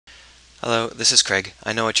Hello, this is Craig.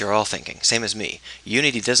 I know what you're all thinking, same as me.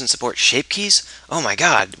 Unity doesn't support shape keys? Oh my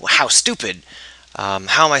god, how stupid! How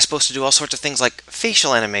am I supposed to do all sorts of things like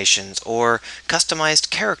facial animations or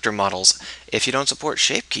customized character models if you don't support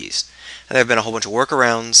shape keys? And there have been a whole bunch of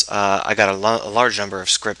workarounds. I got a large number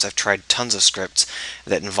of scripts. I've tried tons of scripts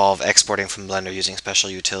that involve exporting from Blender using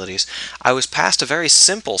special utilities. I was passed a very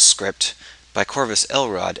simple script by Corvus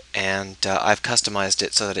Elrod, and I've customized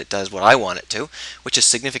it so that it does what I want it to, which is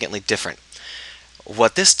significantly different.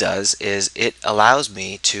 What this does is it allows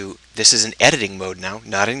me to, this is in editing mode now,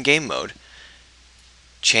 not in game mode,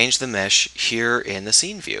 change the mesh here in the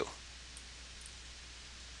scene view.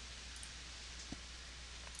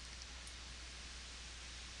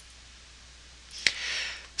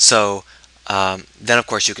 So then of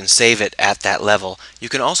course you can save it at that level. You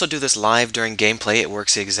can also do this live during gameplay. It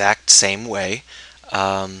works the exact same way.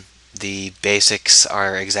 The basics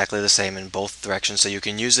are exactly the same in both directions, so you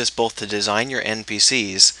can use this both to design your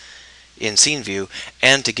NPCs in scene view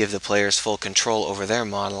and to give the players full control over their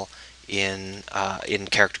model in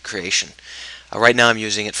character creation. Right now I'm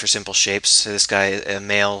using it for simple shapes. So this guy is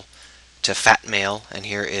male to fat male, and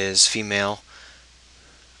here is female.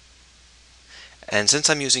 And since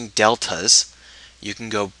I'm using deltas, you can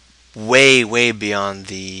go way beyond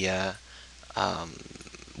the um,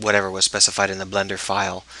 whatever was specified in the Blender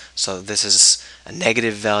file. So this is a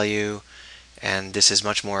negative value, and this is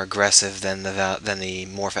much more aggressive than the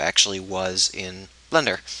morph actually was in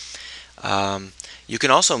Blender. You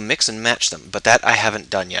can also mix and match them, but that I haven't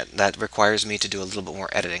done yet. That requires me to do a little bit more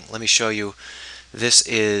editing. Let me show you. This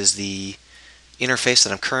is the interface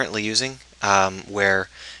that I'm currently using, where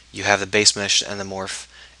you have the base mesh and the morph,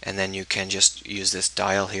 and then you can just use this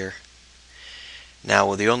dial here.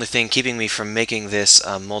 Now, the only thing keeping me from making this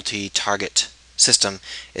a multi-target system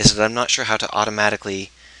is that I'm not sure how to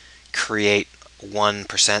automatically create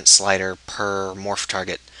 1% slider per morph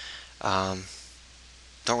target. Don't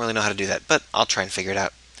really know how to do that, but I'll try and figure it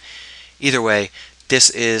out. Either way, this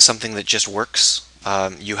is something that just works.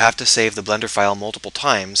 You have to save the Blender file multiple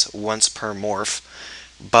times, once per morph,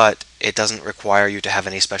 but it doesn't require you to have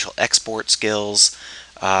any special export skills.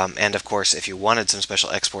 And of course, if you wanted some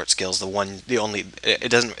special export skills, if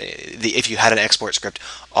you had an export script,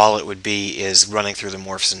 all it would be is running through the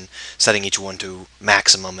morphs and setting each one to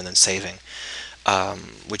maximum and then saving,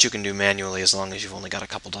 which you can do manually as long as you've only got a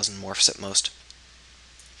couple dozen morphs at most.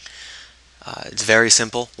 It's very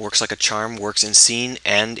simple, works like a charm, works in scene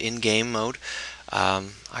and in game mode. I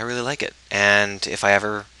really like it, and if I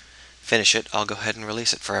ever finish it, I'll go ahead and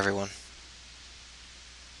release it for everyone.